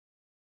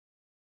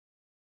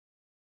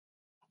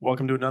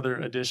Welcome to another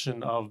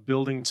edition of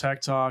Building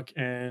Tech Talk.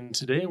 And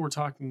today we're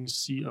talking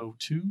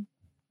CO2,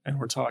 and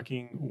we're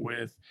talking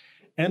with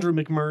Andrew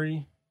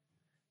McMurray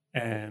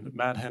and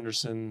Matt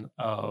Henderson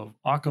of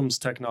Occam's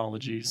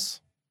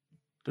Technologies.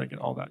 Did I get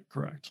all that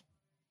correct?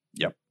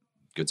 Yep.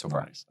 Good so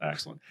far. Nice.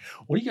 Excellent.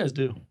 What do you guys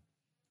do?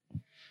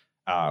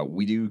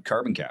 We do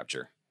carbon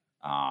capture.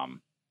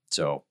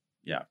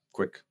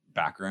 Quick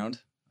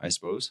background, I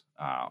suppose.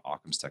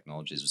 Occam's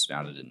Technologies was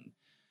founded in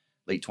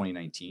late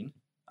 2019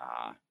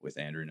 with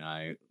Andrew and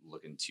I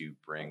looking to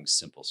bring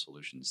simple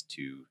solutions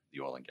to the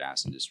oil and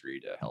gas industry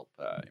to help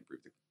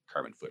improve the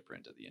carbon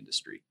footprint of the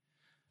industry.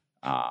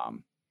 Do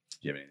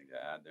you have anything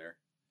to add there?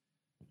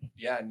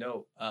 Yeah,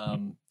 no.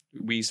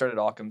 We started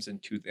Occam's in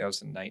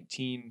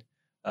 2019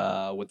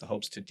 with the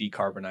hopes to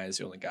decarbonize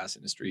the oil and gas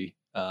industry.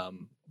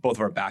 Both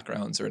of our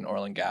backgrounds are in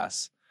oil and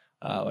gas.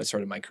 I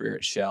started my career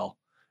at Shell.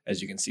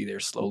 As you can see, they're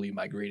slowly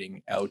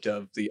migrating out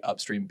of the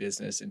upstream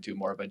business into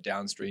more of a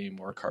downstream,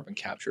 more carbon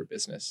capture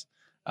business.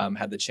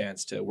 Had the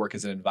chance to work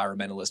as an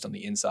environmentalist on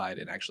the inside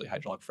and actually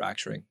hydraulic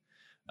fracturing.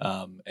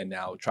 And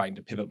now trying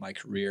to pivot my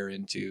career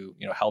into,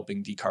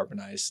 helping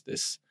decarbonize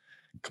this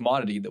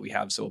commodity that we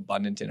have so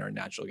abundant in our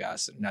natural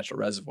gas and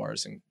natural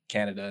reservoirs in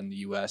Canada and the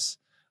US,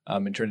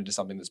 and turn it into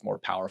something that's more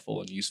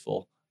powerful and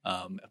useful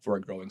for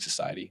a growing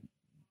society.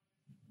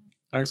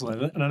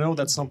 Excellent. And I know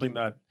that's something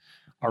that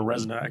our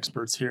resident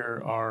experts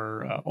here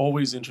are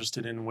always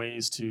interested in,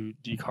 ways to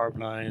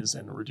decarbonize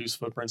and reduce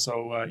footprint.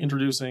 So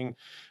introducing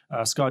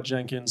Scott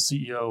Jenkins,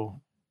 CEO,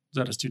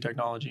 ZS2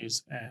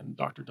 Technologies, and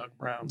Dr. Doug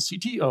Brown,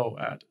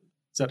 CTO at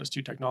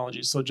ZS2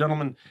 Technologies. So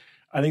gentlemen,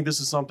 I think this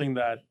is something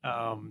that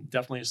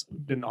definitely has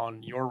been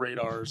on your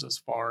radars as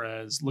far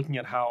as looking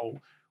at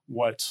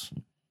what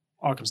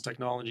Occam's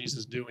Technologies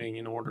is doing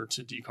in order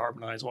to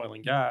decarbonize oil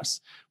and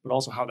gas, but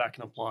also how that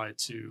can apply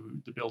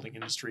to the building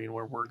industry and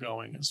where we're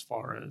going as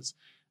far as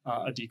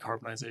a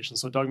decarbonization.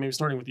 So Doug, maybe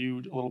starting with you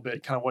a little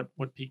bit, kind of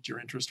what piqued your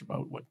interest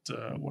about what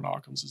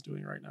Occam's is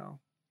doing right now?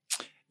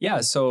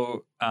 Yeah,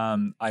 so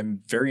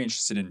I'm very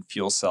interested in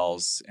fuel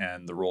cells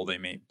and the role they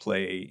may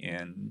play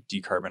in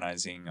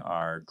decarbonizing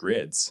our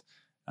grids.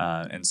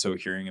 And so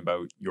hearing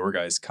about your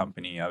guys'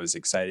 company, I was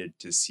excited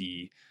to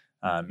see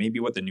maybe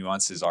what the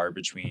nuances are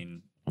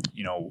between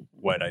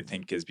what I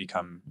think has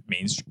become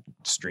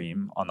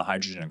mainstream on the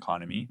hydrogen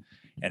economy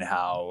and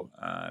how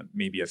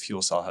maybe a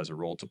fuel cell has a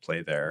role to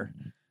play there.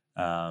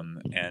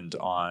 And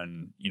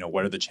on,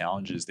 what are the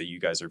challenges that you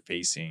guys are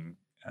facing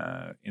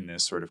in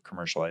this sort of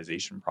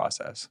commercialization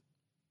process?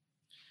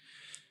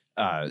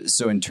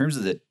 So in terms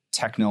of the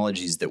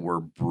technologies that we're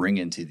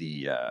bringing to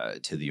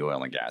the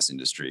oil and gas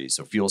industry,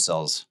 so fuel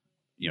cells,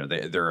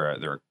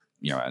 they're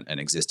an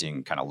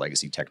existing kind of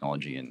legacy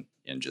technology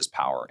in just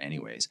power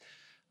anyways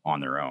on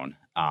their own.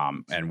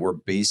 And we're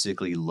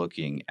basically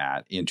looking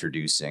at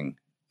introducing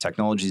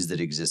technologies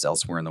that exist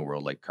elsewhere in the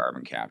world, like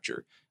carbon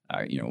capture,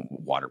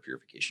 water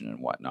purification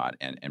and whatnot,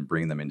 and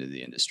bring them into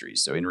the industry.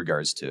 So in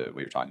regards to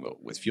what you're talking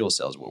about with fuel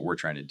cells, what we're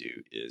trying to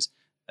do is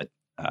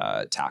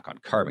attack on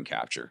carbon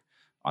capture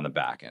on the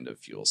back end of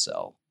fuel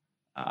cell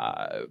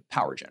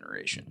power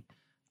generation.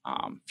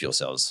 Fuel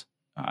cells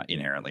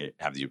inherently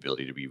have the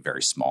ability to be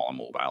very small and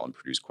mobile and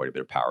produce quite a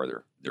bit of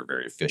power. They're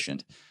very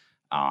efficient.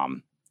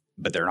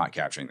 But they're not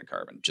capturing the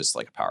carbon, just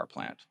like a power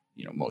plant.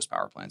 Most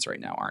power plants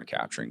right now aren't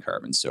capturing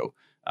carbon. So,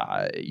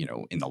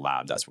 in the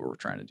lab, that's what we're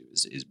trying to do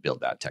is build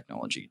that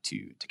technology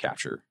to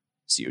capture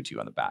CO2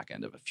 on the back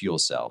end of a fuel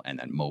cell and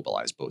then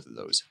mobilize both of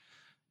those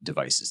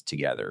devices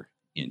together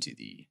into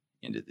the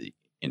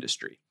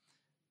industry.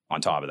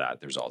 On top of that,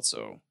 there's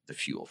also the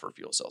fuel for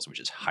fuel cells, which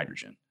is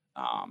hydrogen.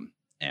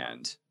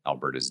 And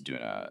Alberta is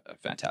doing a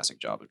fantastic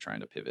job of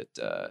trying to pivot,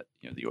 the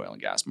oil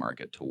and gas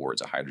market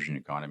towards a hydrogen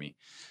economy.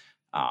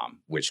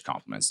 Which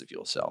complements the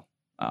fuel cell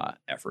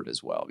effort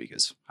as well,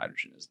 because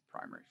hydrogen is the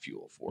primary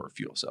fuel for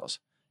fuel cells.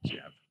 Do you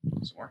have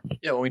some more?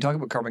 Yeah, when we talk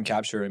about carbon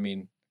capture,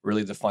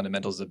 really the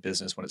fundamentals of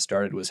business when it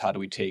started was how do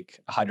we take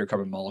a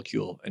hydrocarbon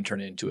molecule and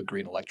turn it into a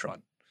green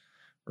electron,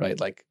 right?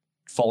 Like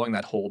following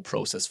that whole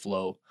process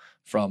flow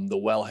from the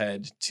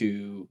wellhead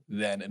to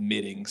then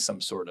emitting some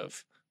sort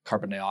of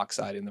carbon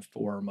dioxide in the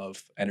form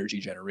of energy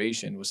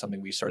generation was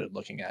something we started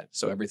looking at.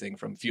 So everything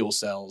from fuel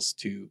cells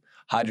to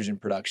hydrogen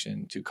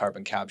production to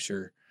carbon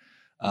capture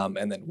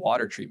and then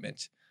water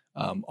treatment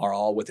are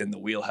all within the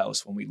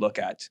wheelhouse when we look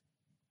at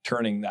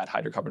turning that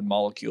hydrocarbon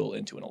molecule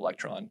into an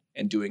electron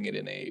and doing it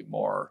in a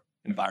more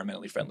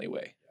environmentally friendly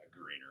way. A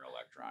greener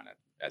electron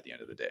at the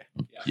end of the day.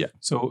 Yeah.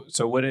 So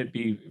would it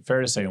be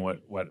fair to say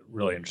what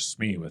really interests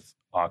me with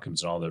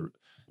Occam's and all the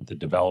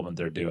development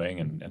they're doing,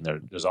 and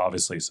there's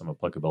obviously some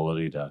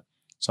applicability to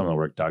some of the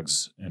work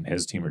Doug's and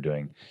his team are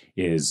doing,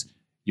 is,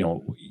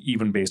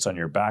 even based on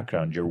your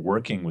background, you're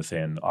working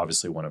within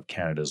obviously one of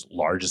Canada's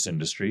largest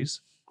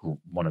industries,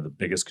 one of the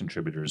biggest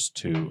contributors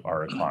to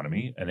our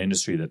economy, an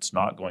industry that's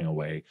not going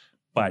away,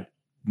 but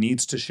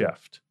needs to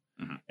shift.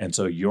 Mm-hmm. And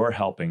so you're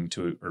helping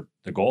or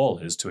the goal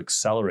is to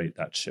accelerate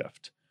that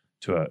shift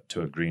to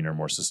a greener,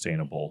 more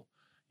sustainable,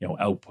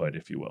 output,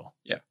 if you will.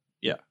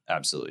 Yeah,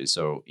 absolutely.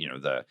 So,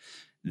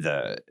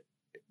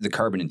 the the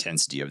carbon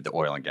intensity of the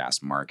oil and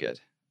gas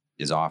market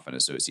is often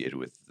associated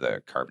with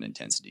the carbon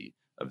intensity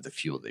of the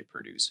fuel they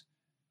produce.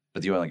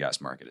 But the oil and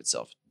gas market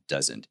itself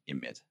doesn't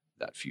emit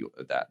that fuel,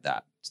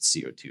 that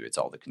CO2. It's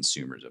all the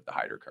consumers of the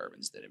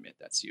hydrocarbons that emit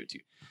that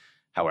CO2.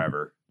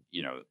 However,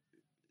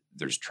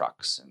 there's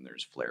trucks and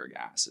there's flare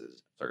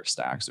gases, flare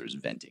stacks, there's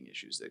venting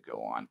issues that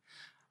go on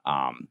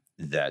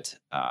that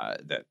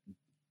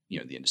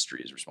the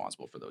industry is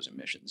responsible for those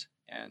emissions.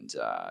 And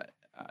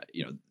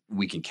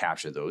we can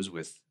capture those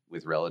with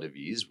relative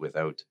ease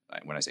without,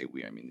 when I say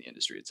we, I mean the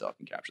industry itself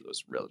can capture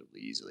those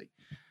relatively easily.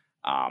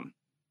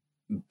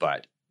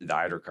 But the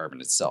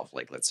hydrocarbon itself,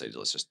 like let's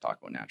just talk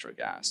about natural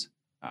gas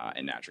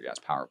and natural gas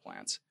power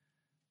plants.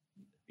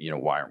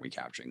 Why aren't we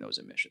capturing those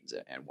emissions,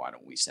 and why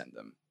don't we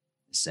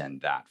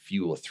send that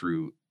fuel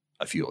through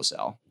a fuel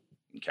cell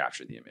and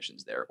capture the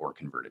emissions there, or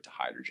convert it to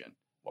hydrogen?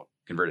 Well,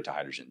 convert it to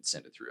hydrogen,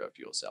 send it through a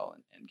fuel cell,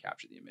 and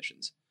capture the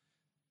emissions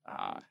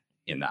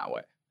in that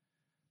way.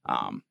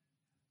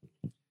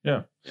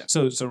 Yeah.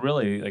 So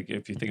really, like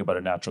if you think about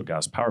a natural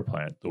gas power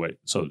plant,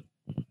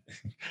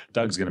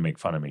 Doug's going to make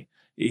fun of me.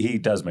 He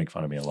does make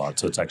fun of me a lot,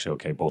 so it's actually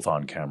okay, both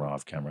on camera,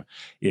 off camera.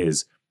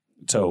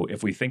 So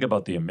if we think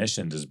about the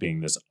emissions as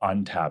being this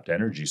untapped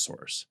energy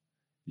source,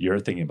 you're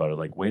thinking about it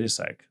like, wait a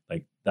sec,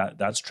 like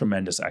that's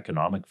tremendous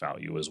economic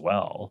value as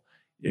well.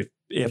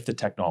 If the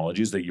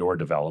technologies that you're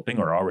developing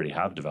or already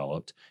have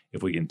developed,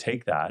 if we can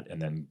take that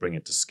and then bring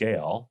it to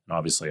scale, and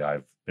obviously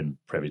I've been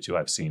privy to,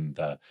 I've seen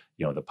the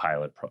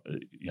pilot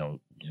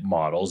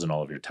models and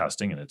all of your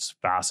testing, and it's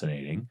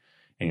fascinating,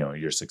 and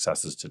your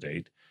successes to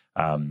date,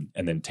 and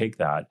then take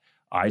that,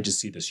 I just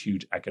see this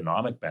huge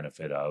economic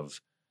benefit of,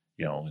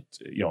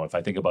 if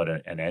I think about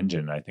an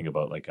engine, I think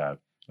about like a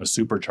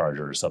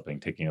supercharger or something,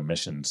 taking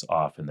emissions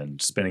off and then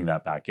spinning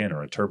that back in,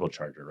 or a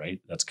turbocharger,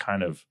 right? That's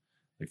kind of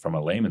like, from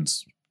a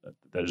layman's,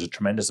 there's a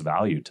tremendous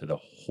value to the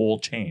whole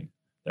chain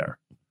there.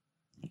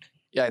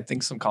 Yeah, I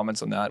think some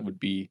comments on that would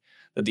be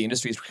that the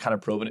industry is kind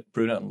of proven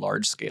it on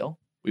large scale.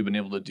 We've been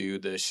able to do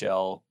the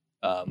Shell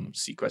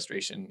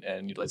sequestration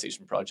and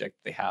utilization project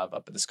they have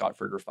up at the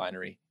Scotford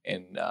refinery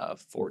in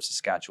Fort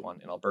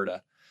Saskatchewan in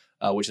Alberta,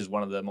 which is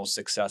one of the most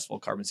successful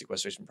carbon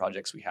sequestration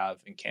projects we have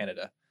in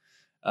Canada.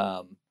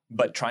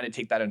 But trying to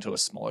take that into a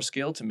smaller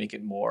scale to make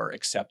it more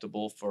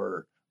acceptable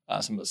for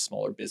some of the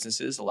smaller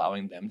businesses,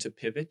 allowing them to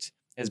pivot,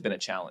 has been a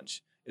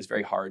challenge. It's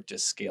very hard to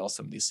scale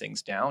some of these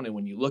things down. And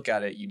when you look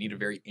at it, you need a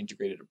very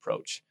integrated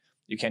approach.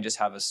 You can't just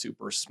have a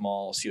super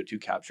small CO2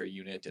 capture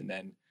unit and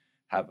then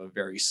have a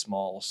very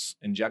small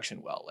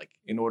injection well. Like,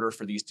 in order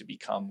for these to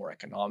become more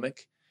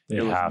economic,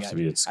 They have to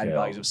be at scale.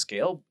 Values of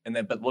scale,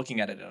 but looking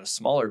at it in a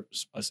smaller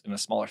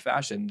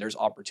fashion, there's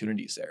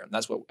opportunities there, and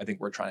that's what I think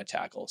we're trying to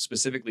tackle,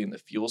 specifically in the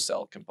fuel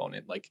cell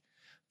component. Like,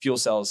 fuel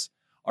cells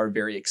are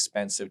very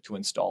expensive to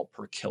install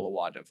per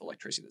kilowatt of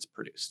electricity that's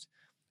produced,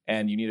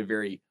 and you need a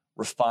very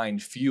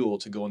refined fuel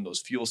to go in those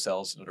fuel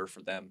cells in order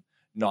for them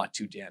not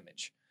to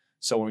damage.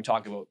 So when we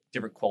talk about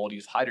different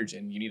qualities of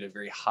hydrogen, you need a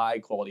very high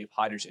quality of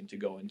hydrogen to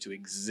go into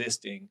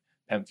existing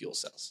PEM fuel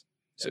cells.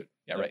 So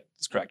yeah, right,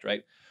 that's correct,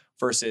 right?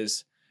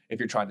 Versus if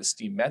you're trying to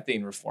steam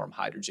methane reform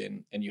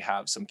hydrogen and you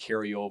have some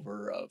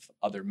carryover of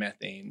other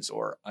methanes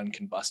or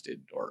uncombusted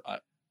or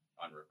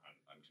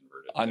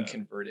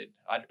unconverted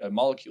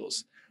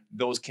molecules,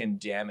 those can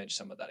damage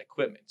some of that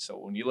equipment. So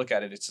when you look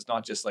at it, it's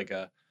not just like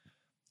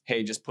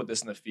hey, just put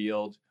this in the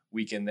field.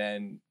 We can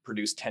then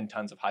produce 10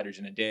 tons of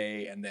hydrogen a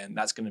day, and then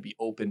that's going to be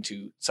open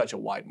to such a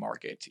wide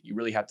market. You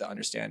really have to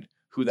understand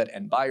who that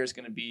end buyer is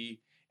going to be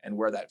and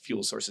where that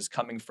fuel source is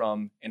coming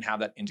from, and have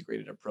that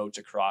integrated approach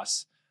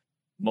across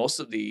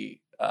most of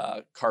the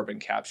carbon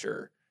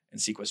capture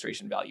and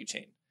sequestration value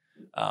chain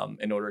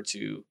in order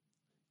to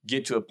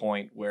get to a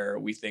point where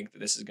we think that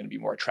this is going to be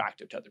more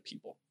attractive to other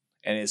people.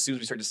 And as soon as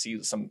we start to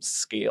see some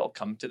scale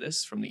come to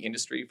this from the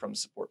industry, from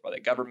support by the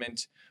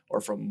government, or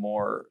from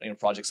more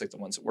projects like the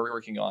ones that we're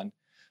working on,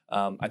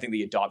 I think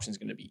the adoption is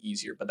going to be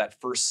easier. But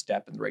that first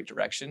step in the right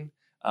direction,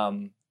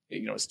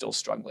 is still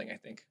struggling, I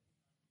think.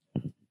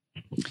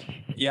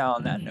 Yeah,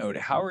 on that note,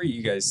 how are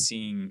you guys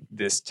seeing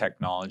this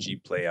technology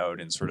play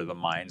out in sort of the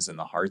minds and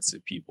the hearts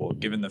of people,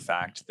 given the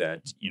fact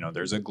that,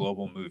 there's a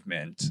global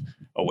movement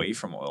away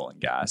from oil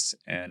and gas,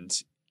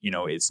 and,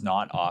 it's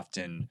not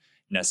often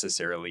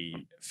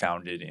necessarily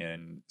founded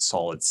in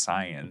solid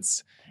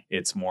science.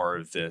 It's more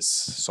of this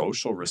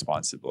social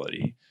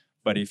responsibility.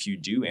 But if you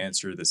do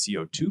answer the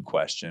CO2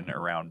 question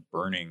around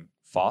burning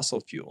fossil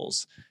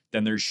fuels,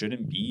 then there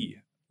shouldn't be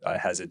a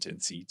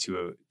hesitancy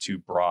to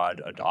broad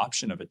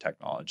adoption of a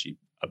technology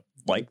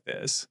like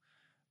this.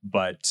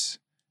 But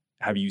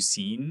have you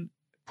seen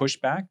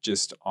pushback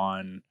just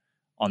on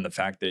the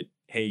fact that,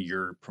 hey,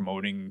 you're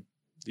promoting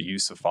the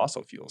use of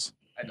fossil fuels?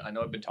 I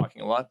know I've been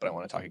talking a lot, but I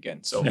want to talk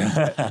again. So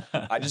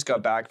I just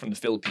got back from the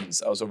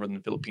Philippines. I was over in the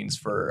Philippines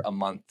for a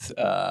month,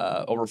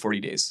 over 40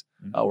 days,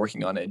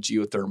 working on a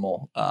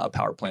geothermal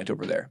power plant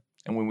over there.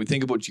 And when we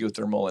think about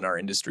geothermal in our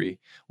industry,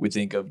 we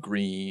think of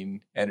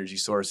green energy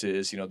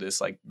sources, this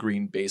like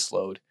green base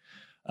load.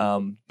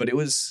 But it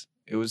was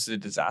a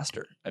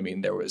disaster. I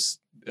mean, there was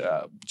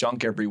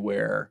junk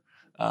everywhere.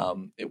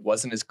 It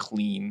wasn't as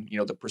clean.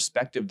 The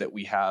perspective that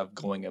we have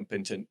going up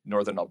into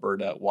northern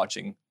Alberta,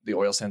 watching the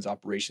oil sands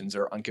operations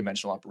or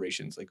unconventional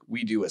operations, like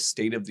we do a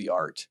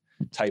state-of-the-art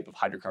type of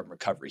hydrocarbon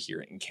recovery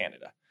here in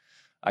Canada.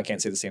 I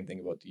can't say the same thing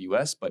about the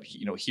US, but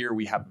here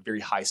we have a very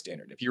high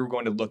standard. If you were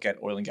going to look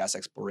at oil and gas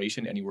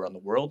exploration anywhere in the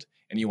world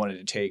and you wanted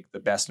to take the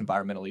best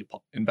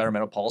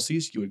environmental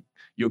policies, you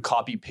would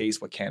copy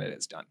paste what Canada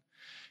has done.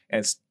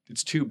 And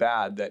it's too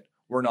bad that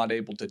we're not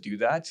able to do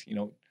that,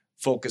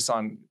 focus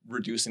on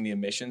reducing the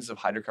emissions of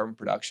hydrocarbon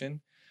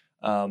production.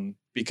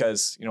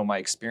 Because, my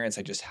experience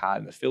I just had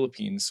in the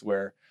Philippines,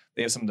 where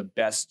they have some of the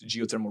best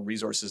geothermal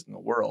resources in the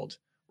world.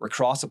 We're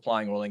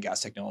cross-applying oil and gas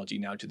technology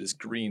now to this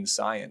green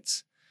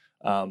science.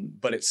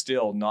 But it's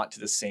still not to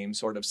the same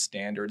sort of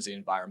standards, the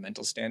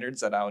environmental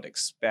standards that I would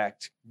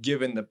expect,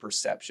 given the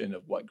perception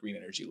of what green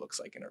energy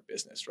looks like in our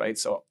business, right?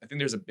 So I think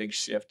there's a big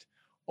shift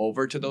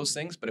over to those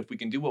things. But if we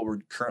can do what we're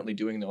currently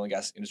doing in the oil and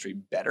gas industry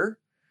better,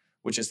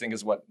 which I think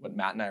is what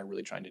Matt and I are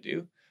really trying to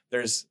do,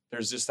 there's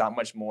just that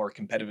much more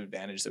competitive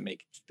advantage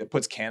that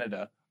puts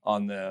Canada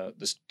on the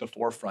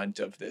forefront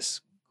of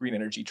this green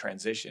energy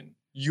transition,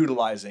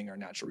 utilizing our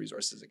natural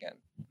resources again.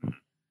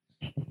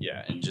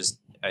 Yeah, and just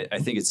I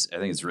think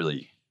it's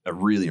really a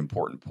really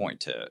important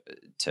point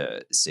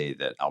to say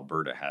that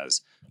Alberta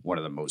has one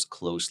of the most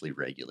closely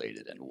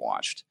regulated and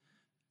watched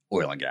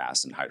oil and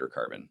gas and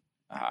hydrocarbon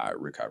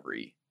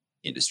recovery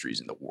industries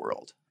in the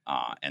world,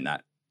 and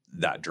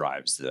that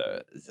drives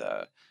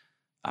the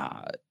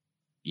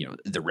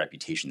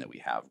reputation that we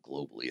have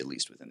globally, at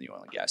least within the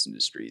oil and gas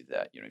industry.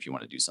 That if you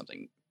want to do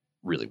something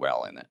really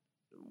well in it,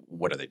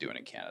 what are they doing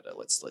in Canada?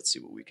 Let's see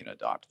what we can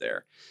adopt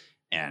there,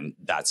 and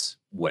that's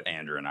what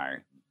Andrew and I.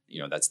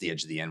 That's the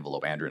edge of the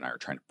envelope Andrew and I are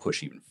trying to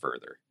push even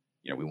further.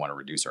 We want to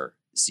reduce our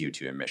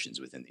CO2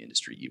 emissions within the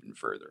industry even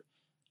further.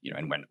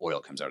 And when oil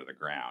comes out of the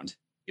ground,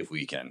 if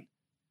we can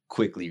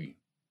quickly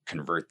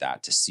convert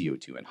that to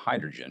CO2 and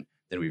hydrogen,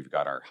 then we've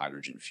got our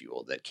hydrogen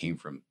fuel that came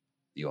from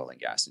the oil and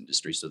gas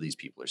industry. So these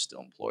people are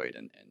still employed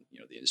and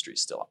the industry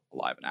is still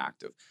alive and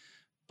active,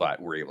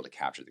 but we're able to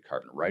capture the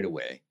carbon right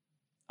away,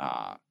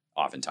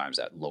 oftentimes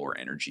at lower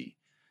energy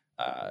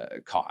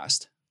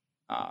cost,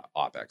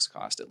 OPEX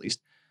cost at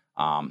least.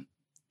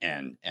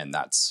 And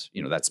that's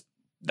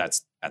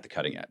at the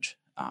cutting edge.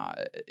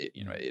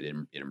 It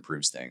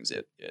improves things.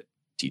 It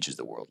teaches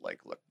the world, like,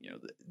 look,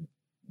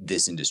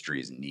 this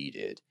industry is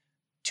needed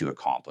to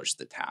accomplish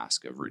the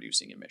task of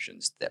reducing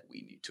emissions that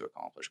we need to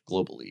accomplish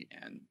globally.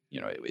 And,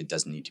 it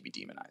doesn't need to be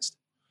demonized.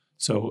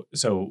 So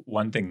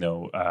one thing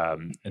though,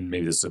 and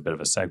maybe this is a bit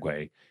of a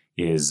segue,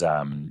 is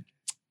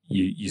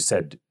you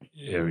said,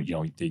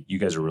 that you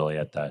guys are really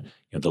at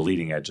the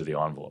leading edge of the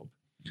envelope.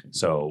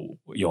 So,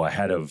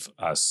 ahead of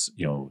us,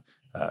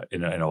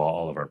 in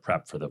all of our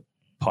prep for the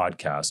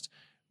podcast,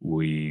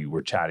 we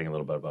were chatting a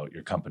little bit about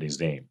your company's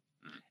name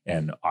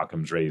and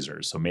Occam's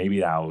Razor. So maybe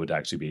that would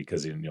actually be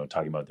because,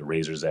 talking about the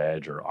Razor's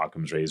Edge or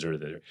Occam's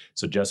Razor.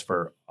 So just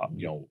for,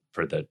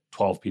 for the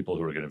 12 people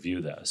who are going to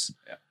view this,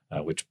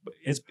 which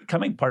is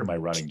becoming part of my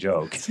running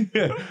joke,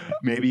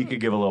 maybe you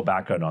could give a little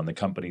background on the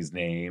company's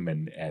name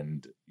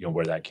and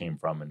where that came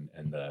from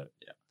and the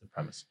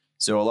premise.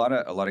 So a lot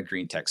of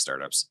green tech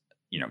startups,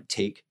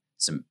 take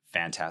some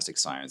fantastic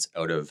science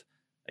out of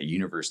a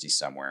university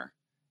somewhere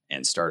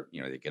and start,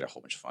 they get a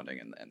whole bunch of funding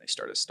and they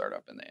start a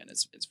startup and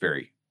it's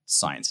very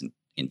science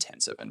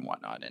intensive and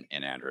whatnot.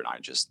 And Andrew and I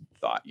just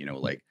thought,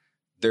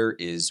 there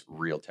is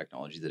real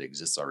technology that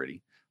exists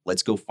already.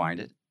 Let's go find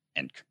it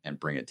and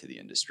bring it to the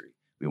industry.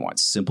 We want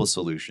simple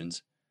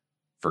solutions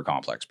for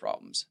complex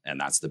problems. And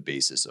that's the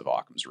basis of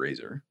Occam's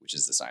Razor, which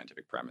is the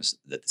scientific premise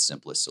that the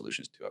simplest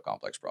solutions to a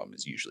complex problem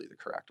is usually the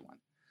correct one.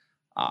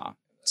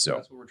 So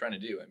that's what we're trying to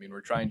do. I mean, we're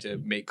trying to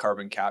make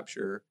carbon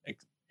capture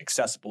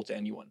accessible to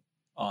anyone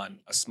on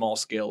a small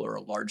scale or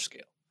a large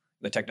scale.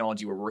 The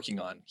technology we're working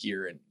on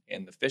here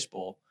in the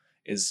fishbowl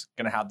is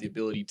going to have the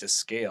ability to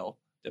scale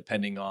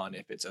depending on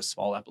if it's a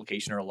small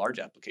application or a large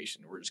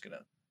application. We're just going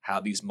to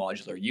have these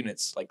modular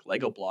units like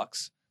Lego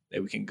blocks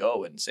that we can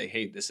go and say,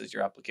 hey, this is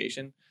your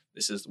application.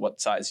 This is what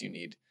size you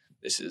need.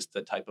 This is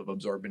the type of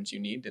absorbance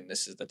you need. And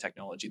this is the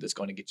technology that's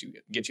going to get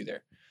you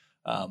there.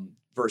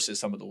 Versus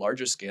some of the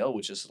larger scale,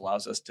 which just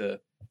allows us to,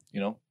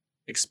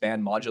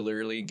 expand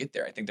modularly and get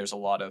there. I think there's a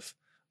lot of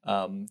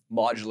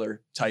modular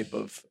type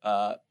of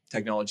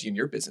technology in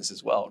your business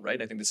as well,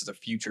 right? I think this is a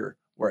future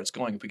where it's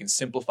going. If we can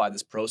simplify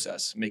this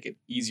process, make it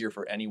easier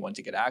for anyone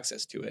to get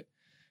access to it,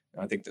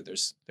 I think that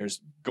there's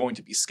going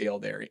to be scale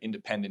there,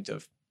 independent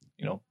of,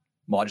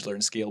 modular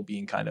and scale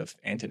being kind of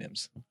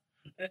antonyms.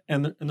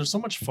 And there's so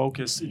much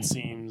focus, it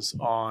seems,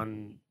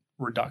 on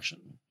reduction.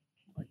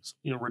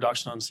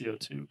 Reduction on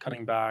CO2,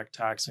 cutting back,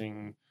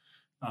 taxing,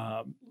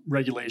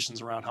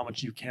 regulations around how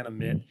much you can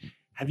emit.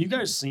 Have you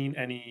guys seen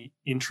any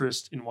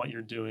interest in what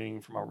you're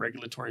doing from a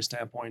regulatory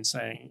standpoint,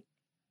 saying,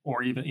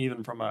 or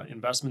even from an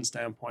investment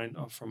standpoint,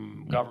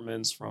 from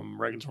governments,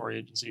 from regulatory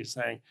agencies,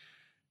 saying,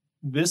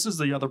 this is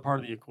the other part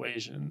of the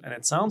equation, and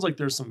it sounds like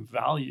there's some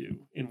value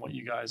in what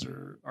you guys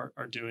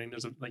are doing.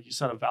 There's a, like you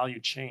said, a value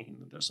chain.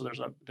 So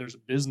there's a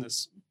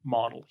business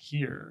model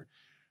here,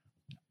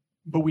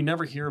 but we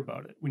never hear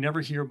about it. We never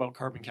hear about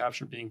carbon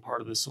capture being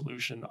part of the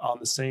solution on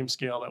the same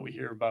scale that we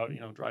hear about,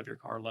 drive your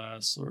car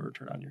less or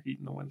turn on your heat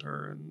in the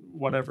winter and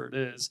whatever it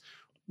is.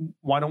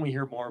 Why don't we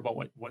hear more about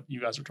what you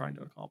guys are trying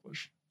to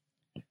accomplish?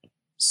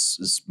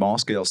 Small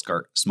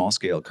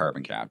scale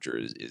carbon capture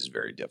is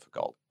very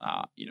difficult.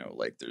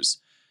 Like there's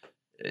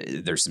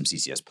some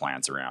CCS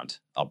plants around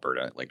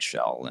Alberta, like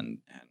Shell and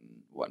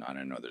whatnot.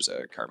 I know there's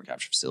a carbon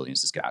capture facility in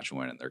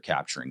Saskatchewan, and they're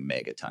capturing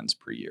megatons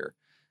per year,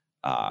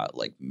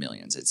 like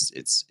millions.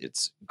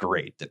 It's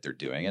great that they're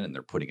doing it and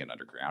they're putting it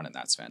underground, and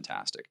that's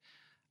fantastic.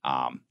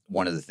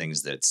 One of the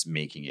things that's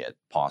making it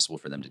possible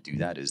for them to do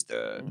that is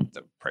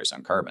the price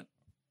on carbon,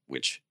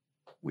 which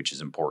is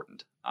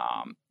important.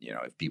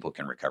 If people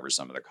can recover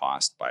some of the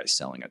cost by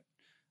selling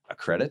a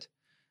credit,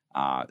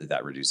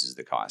 that reduces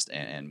the cost.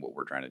 And what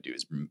we're trying to do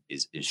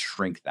is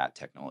shrink that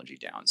technology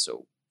down.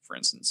 So, for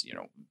instance,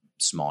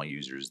 small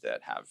users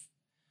that have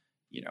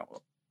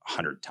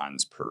 100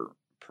 tons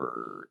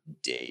per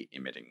day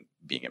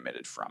being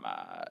emitted from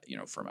a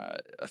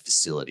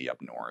facility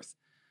up north,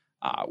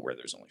 where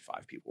there's only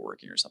 5 people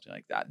working or something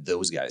like that.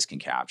 Those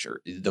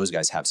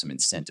guys have some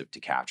incentive to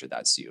capture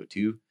that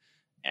CO2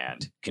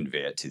 and convey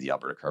it to the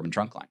Alberta Carbon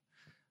Trunk Line.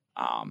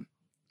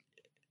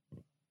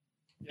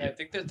 I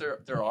think that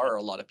there are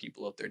a lot of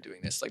people out there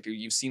doing this. Like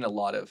you've seen a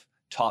lot of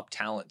top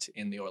talent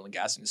in the oil and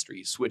gas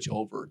industry switch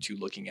over to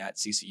looking at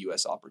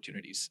CCUS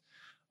opportunities.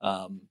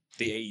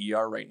 The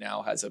AER right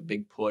now has a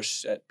big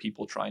push at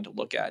people trying to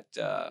look at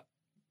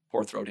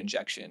pore throat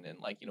injection and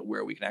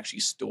where we can actually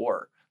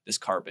store this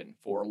carbon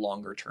for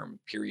longer term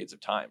periods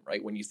of time,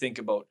 right? When you think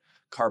about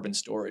carbon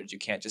storage, you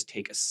can't just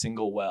take a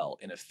single well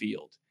in a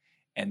field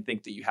and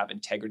think that you have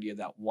integrity of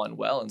that one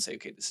well and say,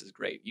 okay, this is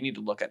great. You need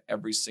to look at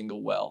every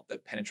single well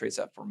that penetrates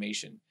that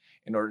formation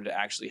in order to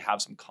actually have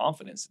some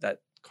confidence that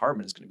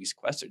carbon is going to be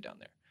sequestered down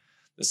there.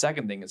 The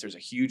second thing is there's a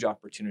huge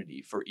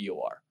opportunity for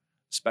EOR,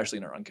 especially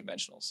in our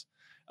unconventionals,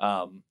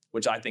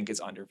 which I think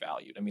is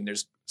undervalued. I mean,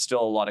 there's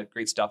still a lot of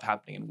great stuff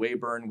happening in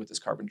Weyburn with this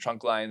carbon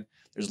trunk line.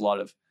 There's a lot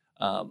of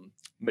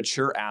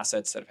mature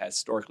assets that have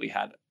historically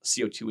had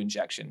CO2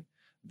 injection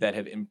that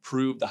have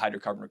improved the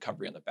hydrocarbon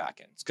recovery on the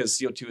back end, because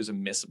CO2 is a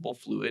miscible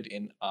fluid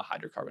in a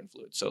hydrocarbon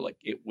fluid. So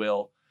it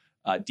will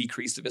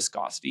decrease the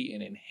viscosity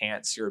and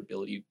enhance your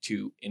ability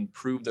to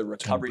improve the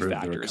recovery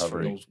factors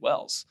for those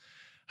wells.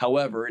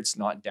 However, it's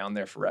not down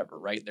there forever,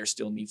 right? There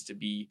still needs to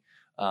be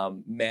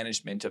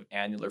management of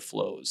annular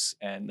flows,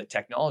 and the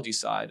technology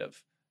side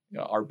of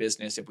our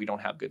business. If we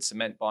don't have good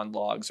cement bond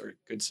logs or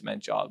good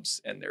cement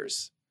jobs and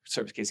there's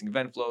surface casing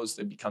vent flows,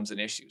 that becomes an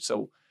issue.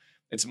 So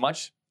it's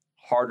much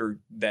harder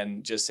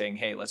than just saying,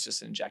 hey, let's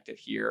just inject it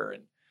here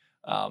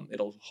and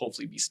it'll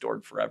hopefully be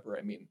stored forever.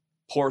 I mean,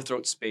 pore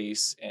throat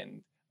space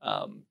and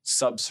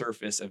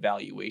subsurface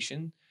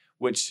evaluation,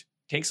 which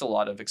takes a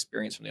lot of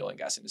experience from the oil and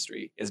gas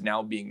industry, is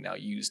now being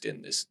used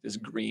in this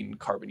green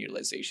carbon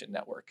utilization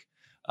network,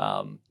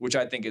 which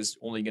I think is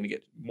only going to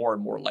get more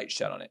and more light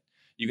shed on it.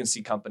 You can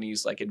see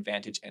companies like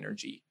Advantage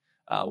Energy,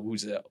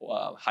 who's a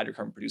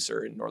hydrocarbon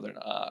producer in northern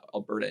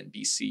Alberta and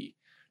BC,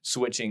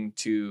 switching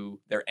to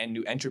their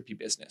new entropy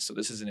business. So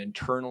this is an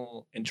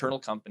internal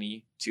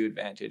company to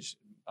Advantage.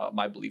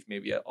 My belief,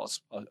 maybe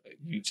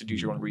you should do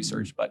your own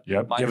research, but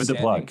give it the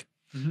plug.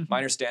 My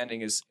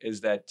understanding is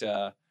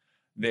that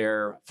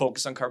they're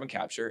focused on carbon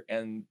capture,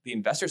 and the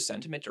investor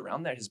sentiment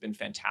around that has been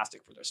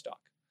fantastic for their stock.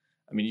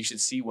 I mean, you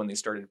should see when they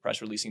started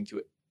press releasing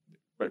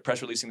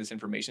this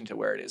information to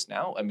where it is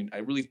now. I mean, I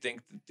really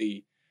think that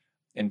the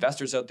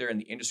investors out there in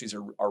the industries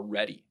are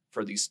ready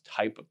for these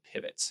type of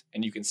pivots.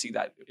 And you can see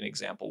that in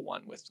example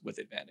one with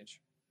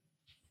Advantage.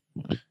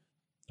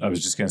 I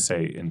was just going to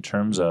say, in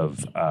terms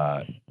of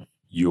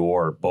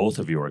both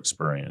of your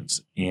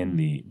experience in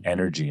the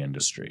energy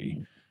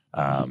industry,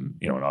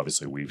 and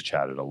obviously we've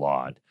chatted a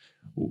lot.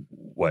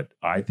 What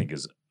I think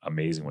is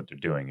amazing what they're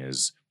doing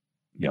is,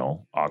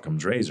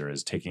 Occam's razor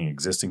is taking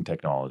existing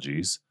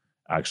technologies,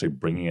 actually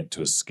bringing it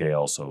to a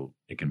scale so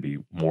it can be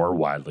more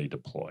widely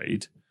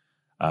deployed,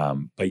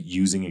 but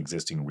using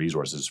existing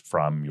resources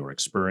from your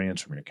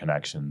experience, from your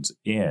connections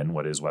in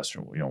what is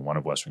one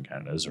of Western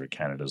Canada's or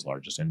Canada's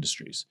largest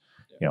industries.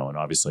 Yeah. And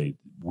obviously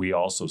we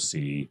also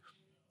see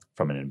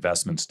from an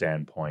investment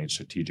standpoint,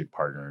 strategic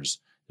partners,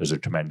 there's a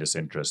tremendous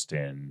interest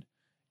in,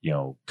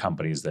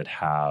 companies that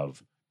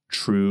have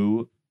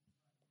true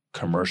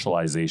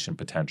commercialization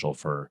potential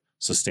for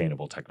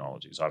sustainable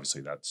technologies.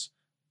 Obviously that's,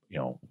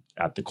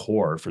 at the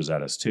core for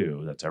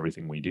ZS2, that's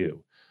everything we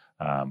do.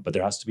 But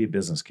there has to be a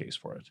business case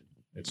for it.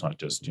 It's not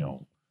just,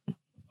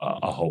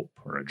 a hope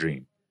or a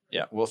dream.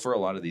 Yeah. Well, for a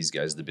lot of these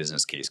guys, the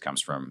business case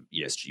comes from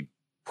ESG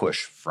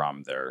push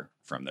from their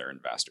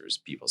investors,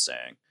 people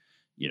saying,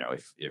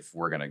 if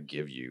we're going to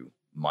give you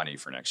money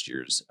for next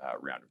year's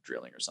round of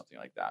drilling or something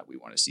like that, we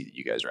want to see that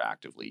you guys are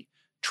actively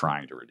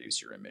trying to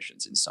reduce your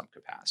emissions in some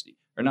capacity,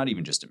 or not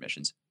even just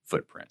emissions,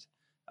 footprint.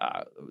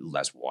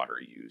 less water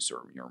use,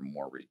 or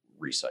more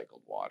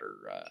recycled water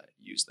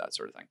use, that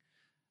sort of thing.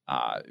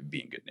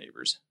 Being good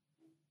neighbors,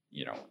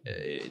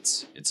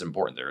 it's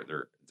important.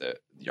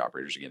 The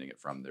operators are getting it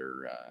from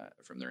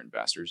their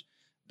investors,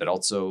 but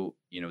also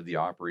the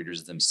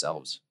operators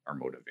themselves are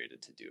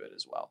motivated to do it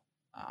as well.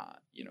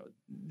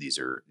 These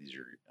are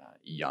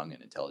young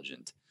and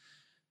intelligent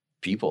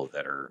people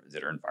that are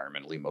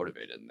environmentally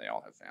motivated, and they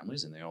all have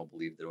families, and they all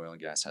believe that oil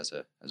and gas has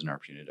an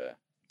opportunity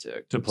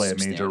To play a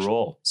major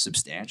role.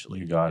 substantially.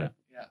 You got it.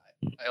 Yeah,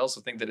 I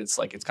also think that it's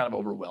kind of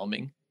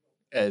overwhelming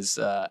as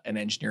an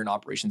engineer, an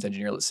operations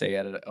engineer, let's say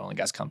at an oil and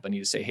gas company,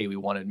 to say, hey, we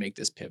want to make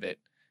this pivot,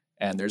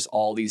 and there's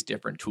all these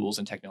different tools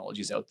and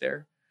technologies out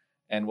there,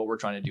 and what we're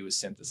trying to do is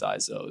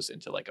synthesize those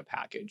into like a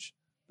package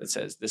that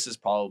says this is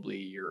probably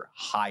your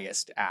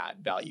highest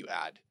value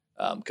add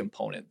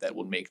component that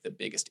will make the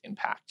biggest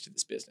impact to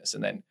this business,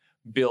 and then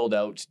build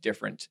out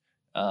different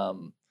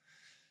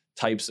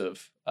types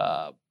of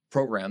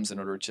programs in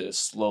order to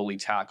slowly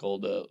tackle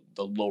the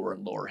lower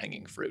and lower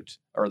hanging fruit,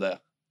 or the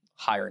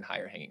higher and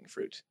higher hanging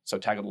fruit. So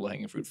tackle the low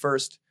hanging fruit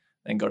first,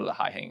 then go to the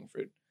high hanging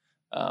fruit.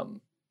 And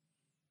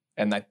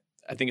I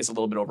think it's a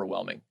little bit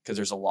overwhelming because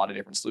there's a lot of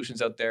different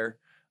solutions out there.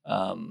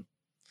 A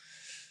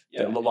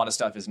lot of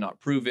stuff is not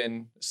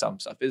proven. Some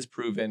stuff is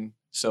proven.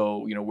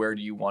 So, where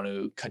do you want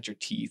to cut your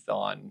teeth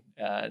on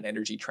an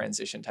energy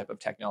transition type of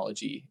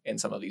technology in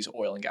some of these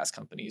oil and gas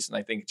companies? And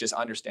I think just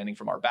understanding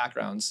from our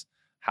backgrounds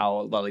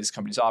how a lot of these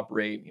companies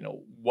operate,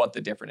 what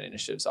the different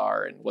initiatives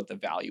are and what the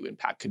value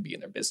impact could be in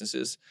their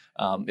businesses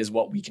is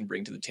what we can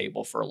bring to the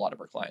table for a lot of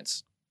our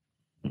clients.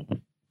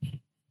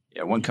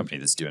 Yeah, one company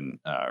that's doing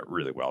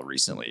really well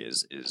recently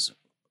is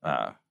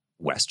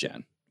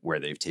WestGen, where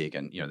they've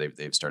taken,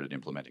 they've started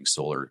implementing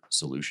solar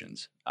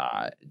solutions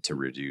to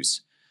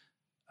reduce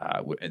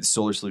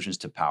solar solutions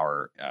to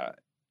power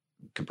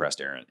compressed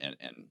air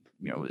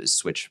and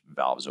switch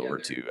valves over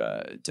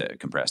to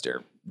compressed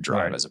air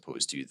drive, Right. as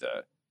opposed to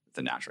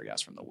the natural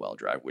gas from the well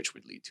drive, which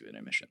would lead to an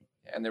emission.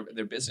 And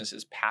their business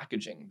is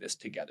packaging this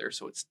together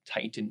so it's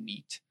tight and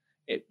neat.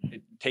 It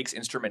takes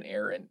instrument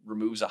air and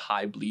removes a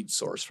high bleed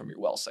source from your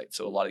well site.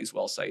 So a lot of these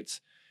well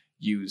sites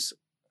use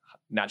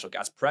natural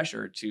gas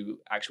pressure to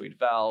actuate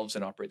valves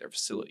and operate their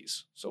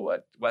facilities. So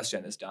what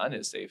WestGen has done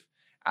is they've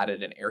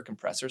added an air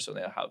compressor, so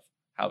they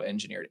have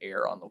engineered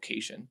air on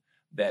location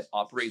that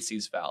operates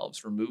these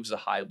valves, removes the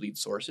high bleed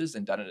sources,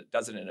 and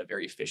does it in a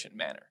very efficient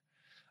manner.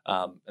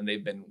 And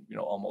they've been,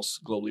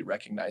 almost globally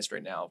recognized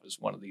right now as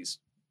one of these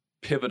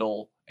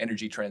pivotal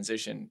energy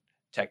transition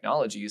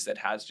technologies that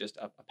has just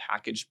a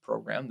packaged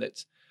program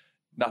that's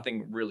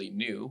nothing really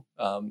new,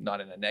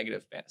 not in a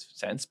negative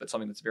sense, but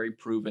something that's very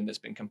proven, that's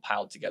been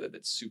compiled together,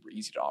 that's super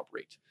easy to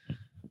operate.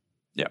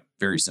 Yeah,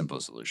 very simple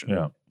solution.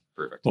 Yeah.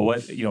 Perfect.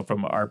 Well,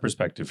 from our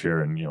perspective here,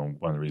 and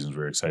one of the reasons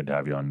we're excited to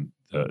have you on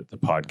the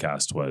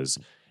podcast was,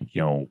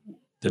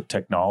 the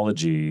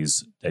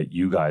technologies that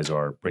you guys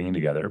are bringing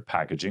together,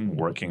 packaging,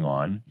 working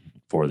on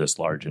for this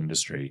large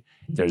industry.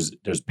 There's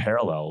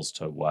parallels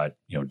to what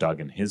Doug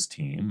and his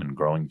team and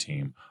growing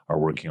team are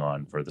working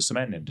on for the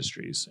cement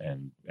industries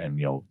and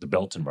the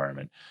built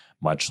environment.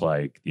 Much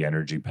like the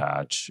energy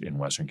patch in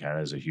Western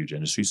Canada is a huge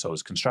industry, so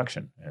is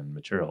construction and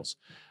materials.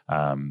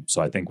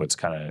 So I think what's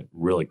kind of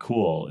really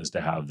cool is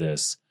to have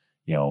this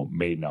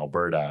made in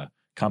Alberta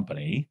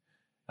company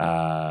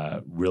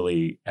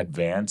really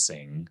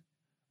advancing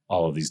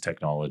all of these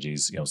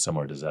technologies,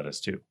 similar to Zetas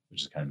too,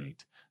 which is kind of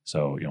neat.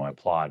 So, I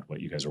applaud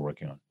what you guys are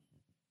working on.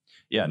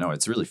 Yeah, no,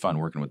 it's really fun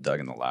working with Doug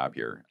in the lab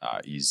here.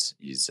 He's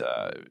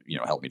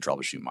helped me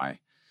troubleshoot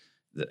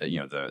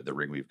the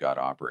rig we've got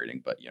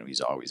operating, but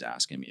he's always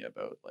asking me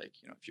about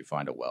if you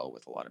find a well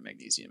with a lot of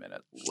magnesium in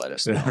it, let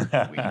us know.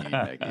 We need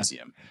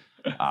magnesium.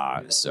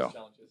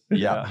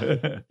 Yeah.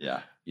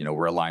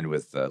 We're aligned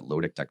with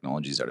Lodic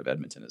Technologies out of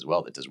Edmonton as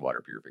well that does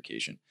water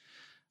purification.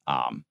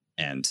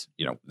 And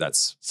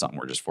that's something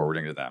we're just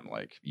forwarding to them.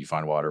 Like, you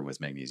find water with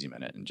magnesium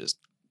in it and just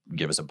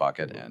give us a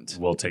bucket and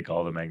we'll take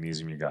all the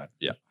magnesium you got.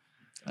 Yeah.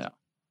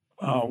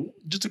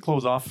 Just to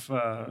close off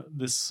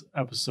this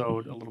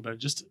episode a little bit,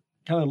 just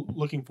kind of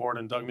looking forward,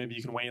 and Doug, maybe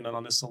you can weigh in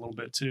on this a little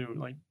bit too.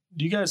 Like,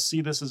 do you guys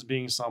see this as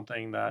being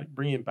something that,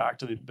 bringing it back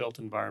to the built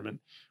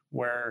environment,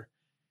 where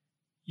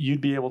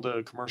you'd be able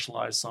to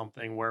commercialize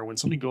something where when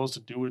somebody goes to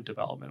do a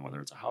development,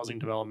 whether it's a housing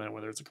development,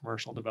 whether it's a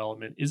commercial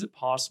development, is it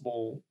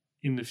possible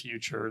in the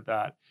future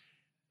that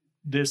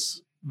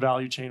this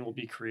value chain will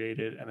be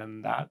created and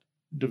then that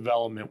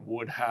development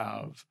would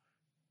have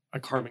a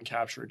carbon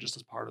capture just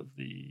as part of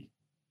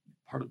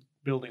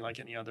building, like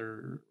any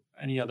other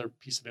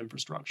piece of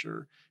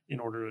infrastructure, in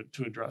order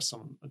to address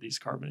some of these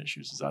carbon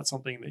issues? Is that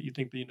something that you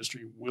think the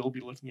industry will be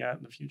looking at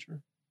in the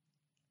future?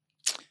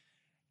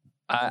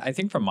 I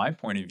think from my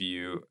point of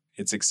view,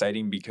 it's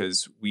exciting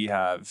because we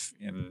have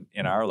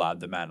in our lab,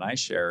 the Matt and I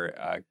share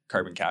a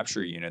carbon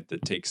capture unit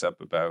that takes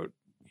up about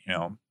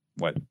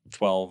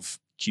 12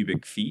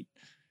 cubic feet.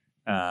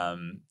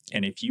 And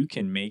if you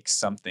can make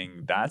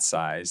something that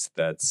size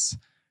that's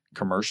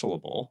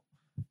commercialable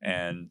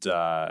and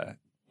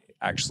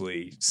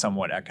actually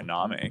somewhat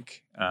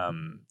economic,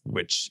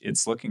 which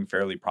it's looking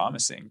fairly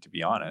promising, to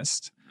be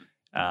honest.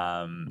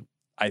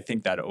 I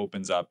think that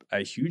opens up a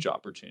huge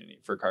opportunity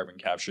for carbon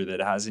capture that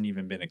hasn't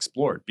even been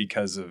explored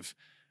because of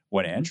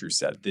what Andrew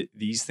said.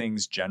 These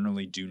things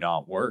generally do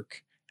not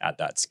work at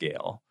that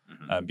scale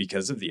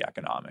because of the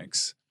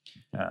economics.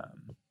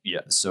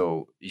 Yeah.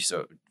 So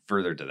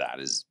further to that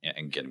is,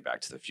 and getting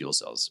back to the fuel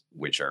cells,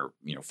 which are,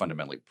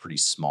 fundamentally pretty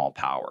small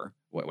power.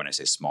 When I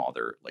say small,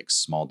 they're like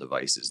small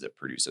devices that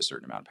produce a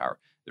certain amount of power.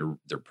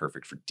 They're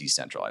perfect for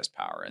decentralized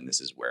power, and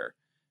this is where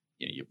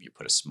you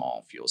put a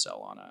small fuel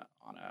cell on a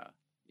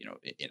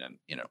in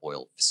an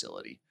oil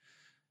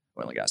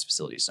and gas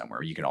facility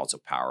somewhere. You can also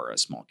power a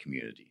small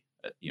community,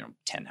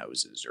 10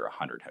 houses or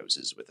 100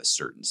 houses with a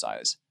certain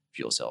size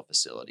fuel cell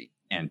facility,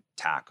 and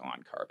tack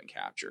on carbon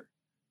capture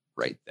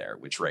right there,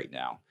 which right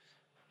now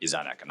is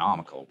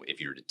uneconomical. If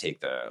you were to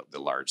take the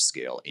large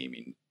scale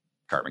amine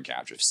carbon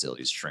capture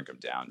facilities, shrink them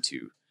down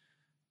to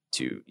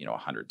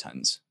 100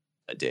 tons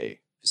a day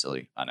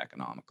facility,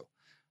 uneconomical.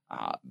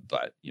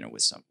 But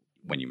with some,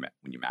 when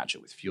you match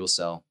it with fuel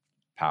cell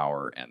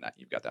power and that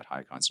you've got that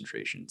high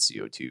concentration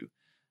CO2,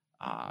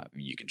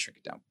 you can shrink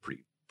it down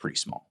pretty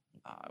small,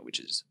 which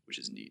is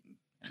neat.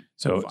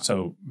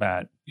 So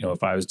Matt,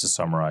 if I was to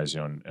summarize,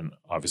 and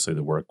obviously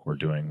the work we're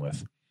doing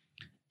with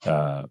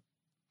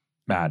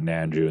Matt and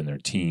Andrew and their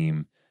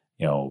team,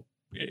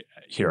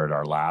 here at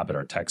our lab, at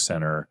our tech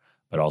center,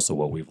 but also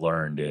what we've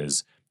learned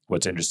is,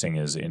 what's interesting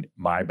is, in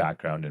my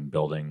background in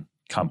building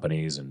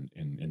companies and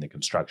in the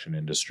construction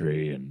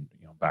industry, and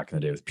back in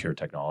the day with Pure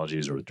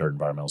Technologies or with Dirt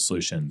Environmental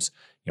Solutions,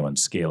 and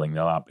scaling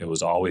them up, it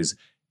was always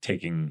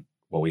taking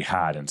what we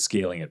had and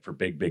scaling it for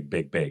big,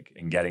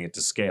 and getting it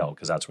to scale,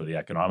 because that's where the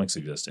economics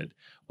existed.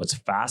 What's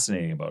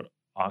fascinating about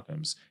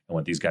Occam's and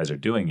what these guys are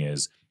doing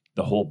is,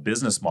 the whole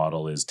business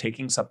model is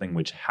taking something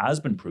which has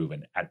been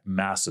proven at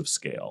massive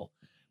scale,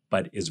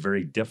 but is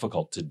very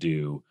difficult to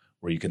do,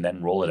 where you can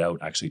then roll it out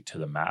actually to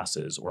the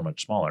masses or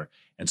much smaller.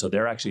 And so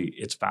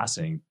it's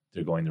fascinating.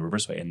 They're going the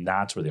reverse way, and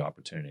that's where the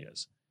opportunity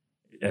is.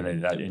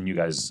 And you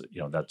guys,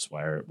 that's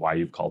why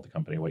you've called the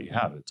company what you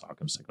have. It's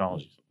Occam's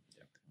Technologies.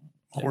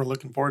 Well, we're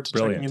looking forward to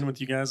checking in with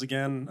you guys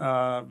again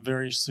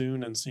very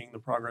soon and seeing the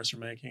progress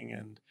you're making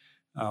and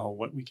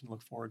what we can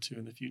look forward to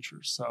in the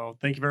future. So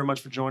thank you very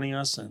much for joining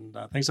us. And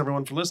thanks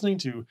everyone for listening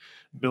to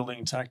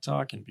Building Tech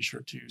Talk. And be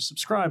sure to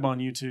subscribe on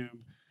YouTube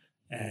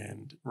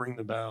and ring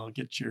the bell,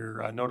 get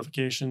your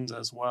notifications,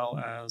 as well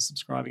as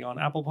subscribing on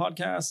Apple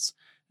Podcasts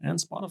and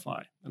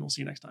Spotify. And we'll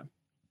see you next time.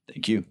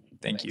 Thank you.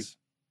 Thank you.